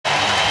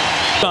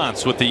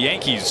With the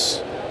Yankees.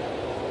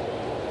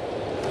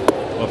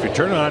 Well, if you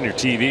turn on your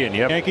TV and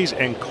you have Yankees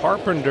and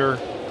Carpenter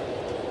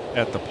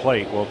at the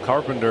plate, well,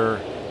 Carpenter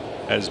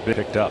has been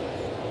picked up.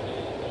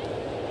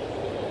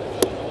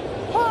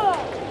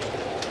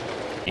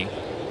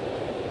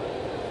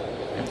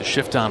 And the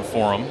shift on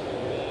for him.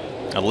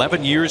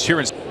 11 years here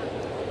in.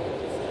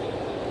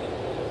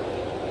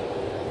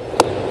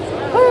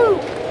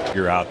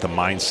 You're out the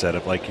mindset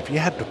of, like, if you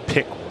had to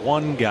pick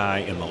one guy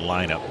in the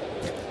lineup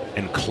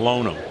and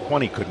clone him,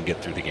 20 couldn't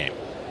get through the game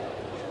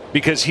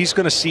because he's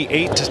going to see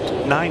 8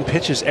 to 9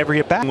 pitches every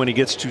at bat when he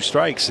gets 2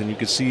 strikes, and you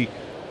can see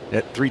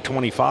at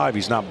 325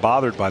 he's not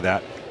bothered by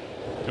that.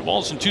 2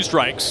 balls and 2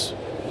 strikes.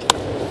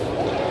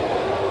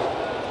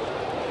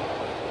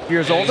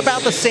 Years old,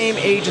 about the same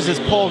ages as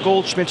Paul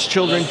Goldschmidt's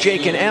children,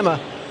 Jake and Emma.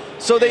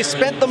 So they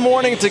spent the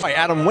morning to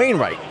Adam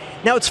Wainwright.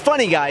 Now it's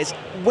funny, guys,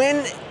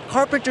 when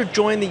Carpenter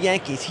joined the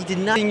Yankees, he did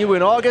not see you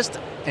in August,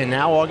 and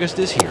now August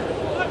is here.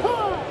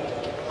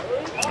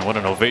 And what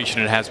an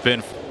ovation it has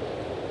been.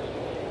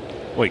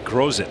 Well, he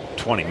grows it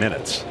 20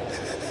 minutes.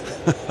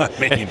 I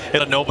mean,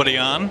 hit a nobody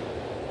on.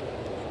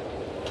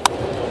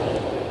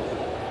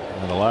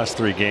 In the last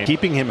 3 games,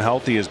 keeping him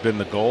healthy has been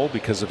the goal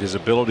because of his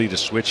ability to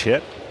switch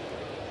hit.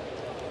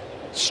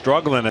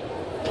 Struggling.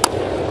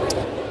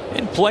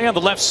 In play on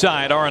the left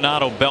side,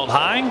 Arenado belt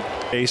high.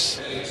 Base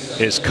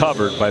is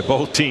covered by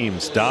both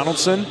teams,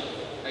 Donaldson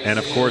and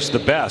of course the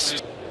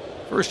best.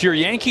 First year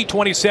Yankee,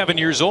 27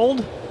 years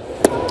old.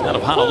 Out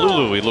of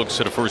Honolulu, he looks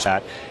at a first.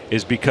 That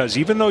is because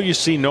even though you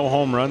see no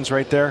home runs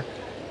right there,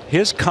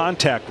 his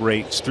contact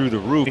rates through the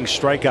roof,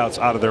 strikeouts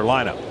out of their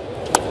lineup.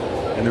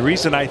 And the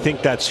reason I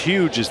think that's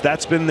huge is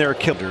that's been their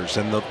killers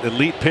and the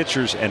elite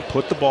pitchers, and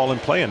put the ball in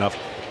play enough.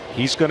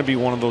 He's going to be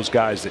one of those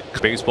guys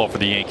that baseball for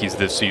the Yankees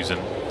this season.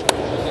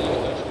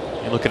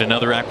 You look at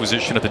another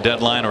acquisition at the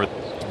deadline, or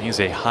he's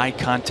a high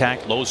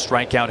contact, low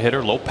strikeout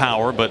hitter, low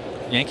power, but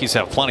Yankees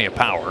have plenty of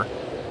power.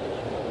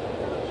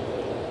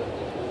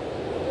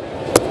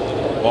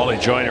 Wally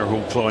Joyner, who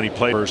when he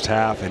played first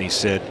half, and he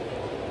said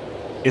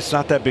it's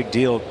not that big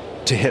deal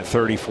to hit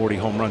 30-40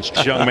 home runs.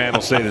 Young man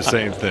will say the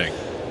same thing.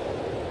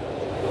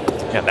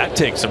 Yeah, that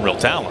takes some real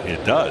talent.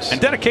 It does. And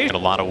dedication in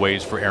a lot of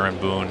ways for Aaron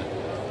Boone.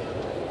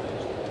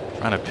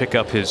 Trying to pick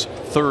up his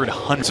 3rd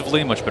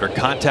huntsively, much better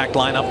contact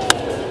lineup.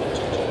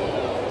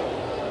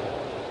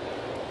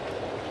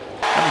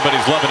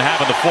 Everybody's loving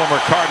having the former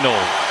Cardinal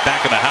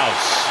back in the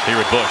house here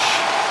at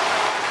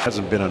Busch.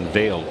 Hasn't been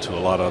unveiled to a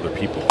lot of other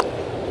people.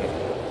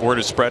 Word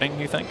is spreading,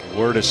 you think?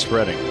 Word is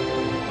spreading.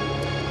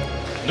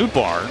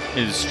 Nootbaar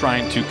is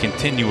trying to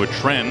continue a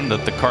trend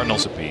that the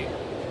Cardinals would be.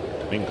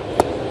 Bingo.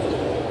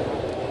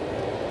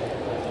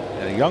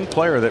 And a young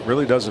player that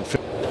really doesn't fit.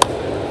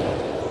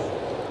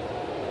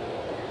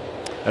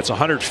 That's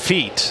 100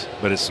 feet,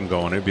 but it's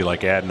going. It'd be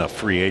like adding a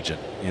free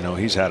agent. You know,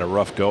 he's had a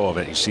rough go of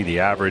it. You see the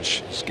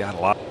average. He's got a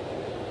lot.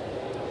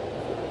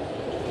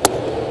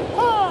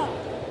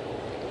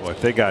 Well,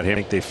 if they got him, I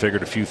think they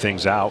figured a few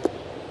things out.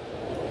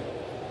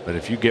 But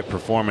if you get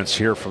performance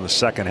here from the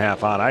second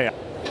half on,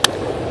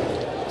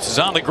 this is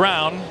on the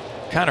ground.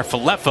 Connor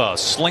Falefa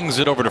slings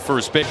it over to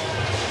first base.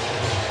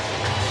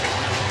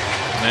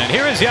 And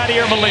here is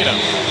Yadier Molina.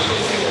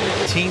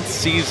 18th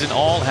season,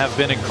 all have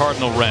been in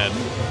Cardinal red.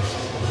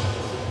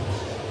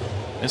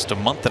 Missed a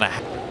month and a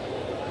half.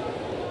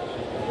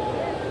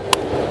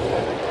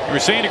 You were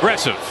saying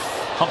aggressive.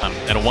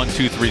 And a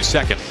 1-2-3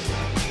 second.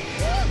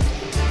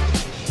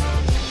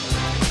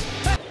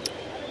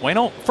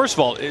 Wayno, first of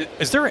all,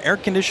 is there air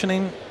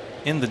conditioning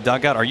in the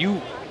dugout? Are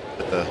you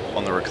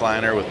on the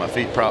recliner with my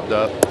feet propped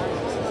up,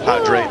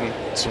 hydrating?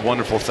 It's a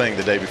wonderful thing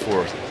the day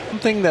before.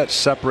 Something that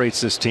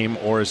separates this team,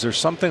 or is there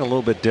something a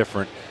little bit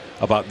different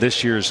about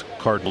this year's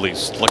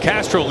Cardinals?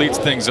 LaCastro leads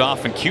things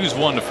off and cues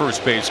one to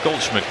first base.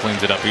 Goldschmidt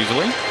cleans it up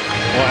easily.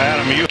 Well,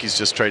 Adam, he's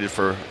just traded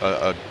for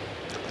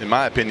in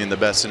my opinion, the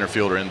best center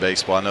fielder in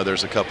baseball. I know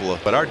there's a couple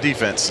of, but our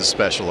defense is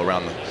special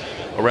around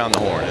the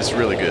horn. It's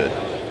really good.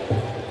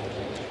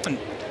 And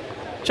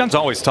John's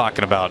always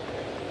talking about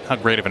how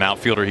great of an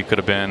outfielder he could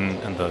have been,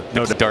 and the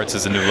no darts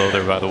is a new low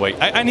there, by the way.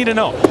 I need to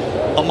know,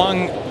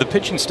 among the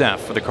pitching staff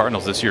for the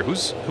Cardinals this year,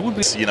 who would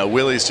be? You know,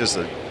 Willie's just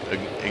an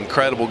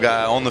incredible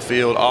guy on the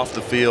field, off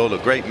the field, a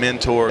great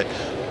mentor.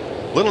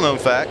 Little known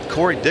fact: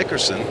 Corey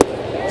Dickerson,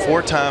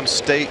 4-time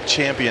state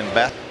champion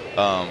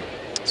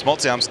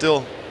Smoltzy, I'm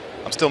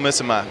still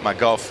missing my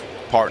golf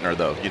partner,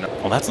 though. You know.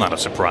 Well, that's not a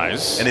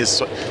surprise. And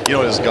his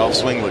golf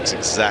swing looks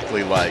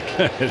exactly like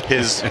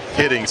his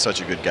hitting.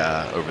 Such a good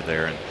guy over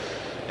there,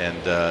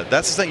 and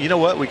that's the thing. You know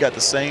what? We got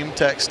the same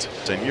text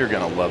saying you're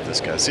going to love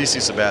this guy. CC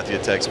Sabathia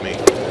texted me,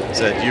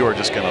 said you are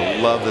just going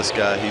to love this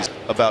guy. He's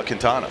about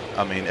Quintana.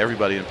 I mean,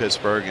 everybody in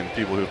Pittsburgh and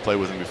people who have played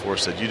with him before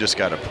said you just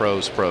got a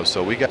pro's pro.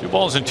 So we got 2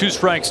 balls and 2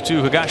 strikes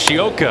to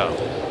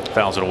Higashioka.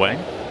 Fouls it away.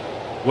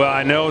 Well,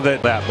 I know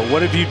that, but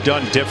what have you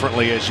done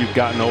differently as you've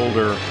gotten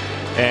older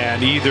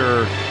and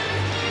either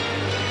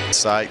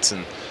sights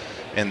and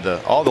and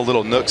all the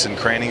little nooks and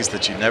crannies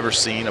that you've never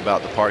seen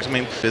about the parks. I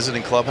mean,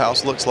 visiting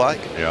clubhouse looks like,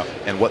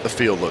 and what the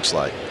field looks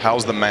like.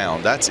 How's the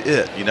mound? That's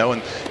it, you know.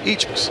 And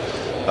each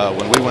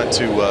when we went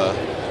to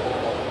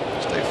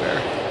State Fair,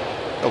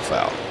 no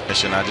foul.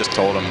 And I just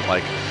told him,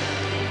 like,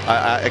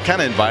 I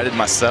kind of invited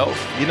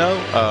myself, you know.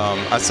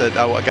 I said,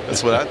 oh,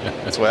 that's what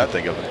I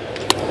think of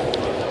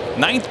it.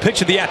 Ninth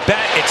pitch of the at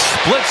bat. It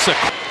splits.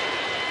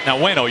 Now,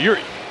 Wayno,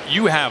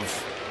 you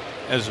have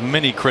as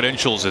many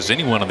credentials as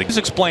anyone of these.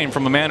 Explain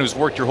from a man who's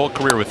worked your whole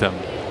career with him.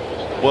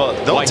 Well,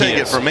 don't take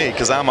it from me,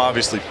 because I'm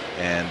obviously,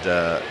 and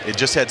it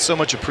just had so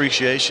much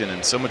appreciation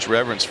and so much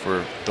reverence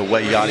for the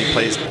way Yachty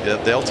plays.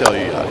 They'll tell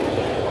you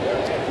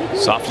Yachty.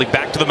 Softly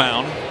back to the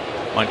mound.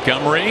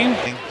 Montgomery.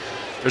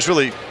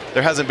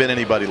 There hasn't been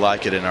anybody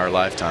like it in our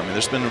lifetime, and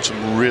there's been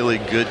some really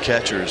good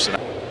catchers.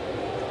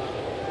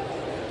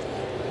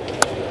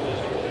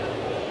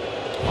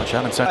 Watch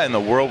out inside. Why in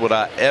the world would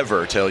I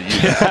ever tell you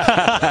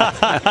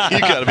that? You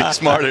got to be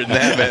smarter than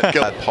that, man.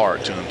 Go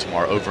park to him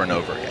tomorrow over and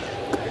over again.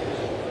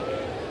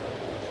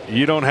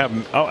 You don't have.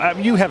 Oh,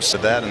 you have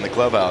that in the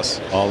clubhouse.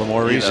 All the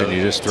more reason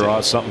you just throw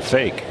out something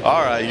fake.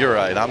 All right, you're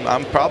right.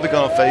 I'm probably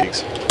going to fake.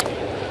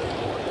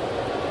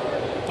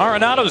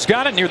 Arenado's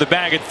got it near the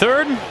bag at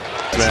third.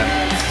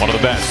 One of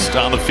the best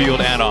on the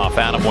field and off,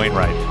 Adam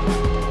Wainwright.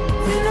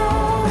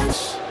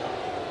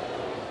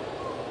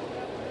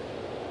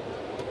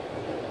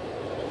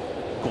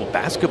 Cool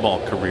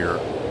basketball career.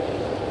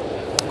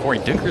 Corey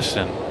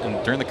Dickerson,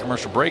 and during the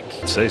commercial break.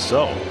 Say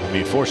so. I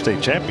mean, 4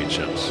 state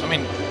championships. I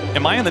mean,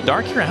 am I in the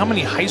dark here? How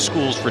many high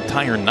schools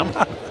retire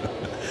number?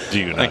 Do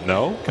you not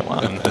know? Come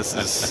on, this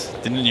is.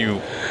 Didn't you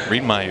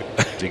read my?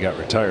 He got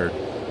retired.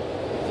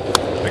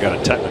 I got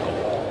a technical.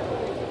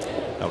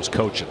 I was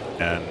coaching,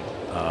 and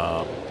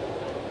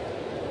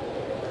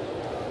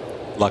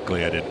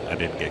luckily I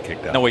didn't get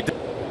kicked out. No, wait.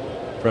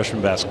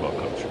 Freshman basketball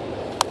coach.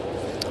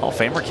 Hall of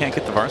Famer can't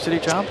get the varsity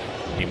job?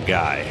 Team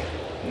guy.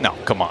 No,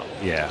 come on.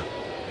 Yeah,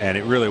 and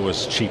it really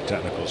was cheap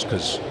technicals,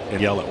 because he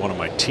yelled at one of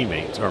my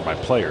teammates or my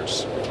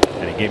players,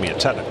 and he gave me a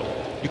technical.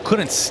 You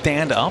couldn't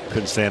stand up?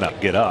 Couldn't stand up,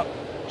 get up.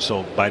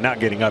 So by not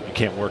getting up, you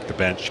can't work the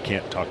bench, you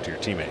can't talk to your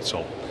teammates.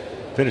 So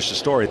finish the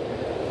story.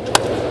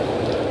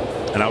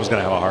 And I was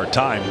going to have a hard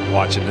time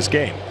watching this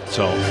game.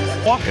 So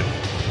walking.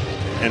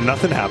 And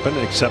nothing happened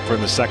except for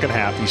in the second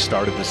half. He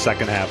started the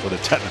second half with a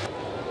technical.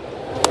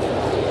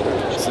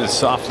 This is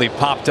softly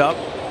popped up.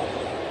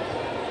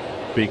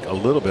 Speak a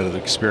little bit of the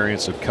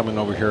experience of coming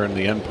over here in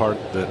the end part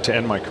to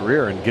end my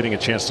career and getting a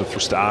chance to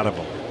thrust out of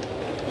him.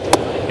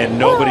 And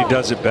nobody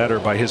does it better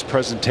by his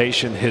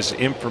presentation, his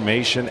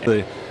information.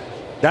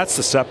 That's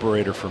the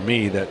separator for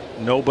me, that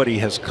nobody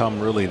has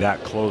come really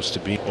that close to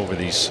being over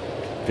these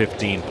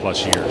 15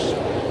 plus years.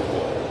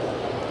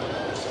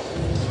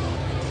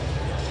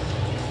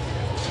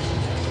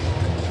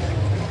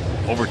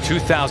 Over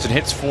 2,000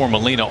 hits for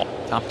Molina.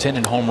 Top 10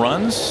 in home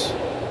runs.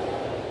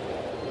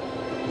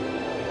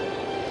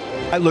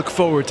 I look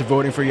forward to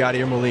voting for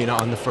Yadier Molina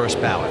on the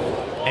first ballot.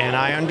 And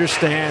I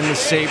understand the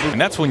Sabre. And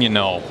that's when you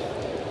know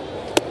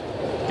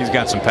he's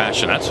got some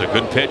passion. That's a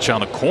good pitch on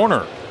the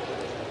corner.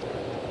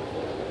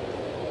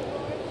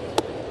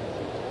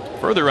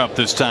 Further up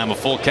this time, a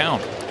full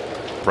count.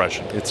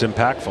 Impression. It's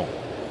impactful.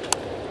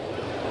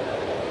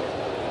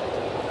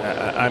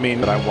 I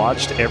mean, I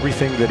watched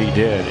everything that he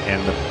did,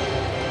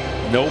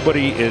 and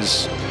nobody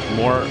is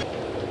more.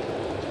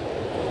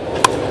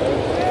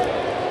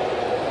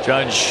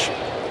 Judge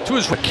to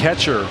his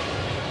catcher.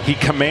 He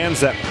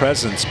commands that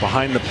presence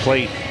behind the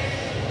plate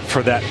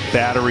for that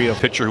battery of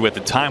pitcher who at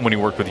the time when he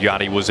worked with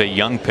Yachty was a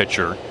young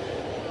pitcher,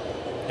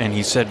 and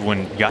he said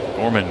when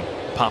Gorman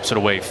pops it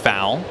away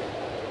foul.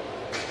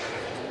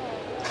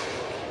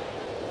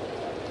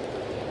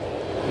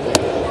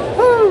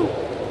 Woo!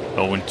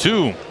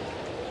 0-2.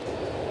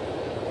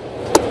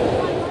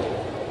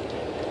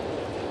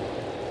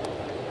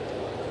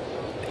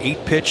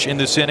 Eight pitch in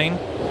this inning.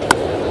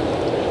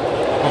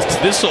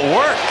 This will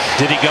work.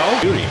 Did he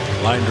go? Beauty.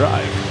 Line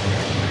drive.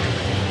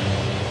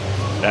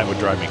 That would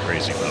drive me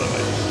crazy, by the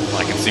way.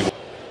 I can see.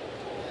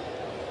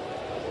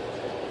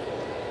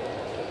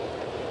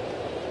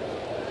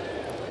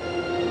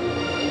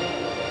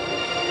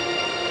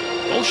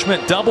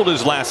 Goldschmidt doubled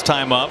his last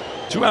time up.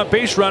 2-out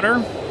base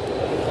runner.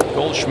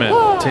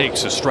 Goldschmidt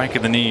takes a strike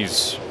in the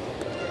knees.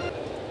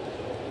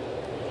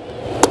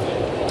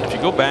 If you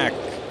go back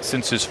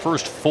since his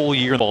first full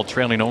year, ball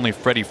trailing only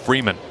Freddie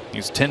Freeman.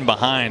 He's 10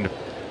 behind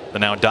the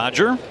now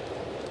Dodger.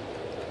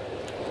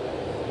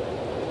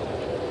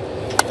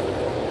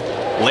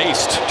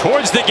 Laced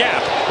towards the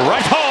gap,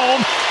 right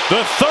home.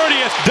 The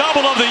 30th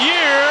double of the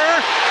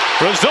year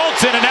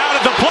results in an out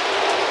at the plate.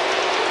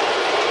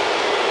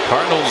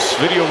 Cardinals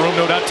video room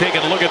no doubt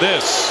taking a look at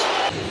this.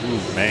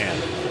 Ooh, man.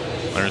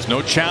 There's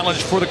no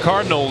challenge for the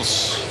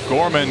Cardinals.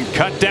 Gorman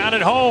cut down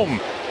at home.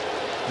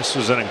 This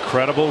was an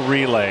incredible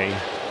relay.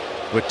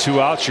 With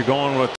 2 outs, you're going with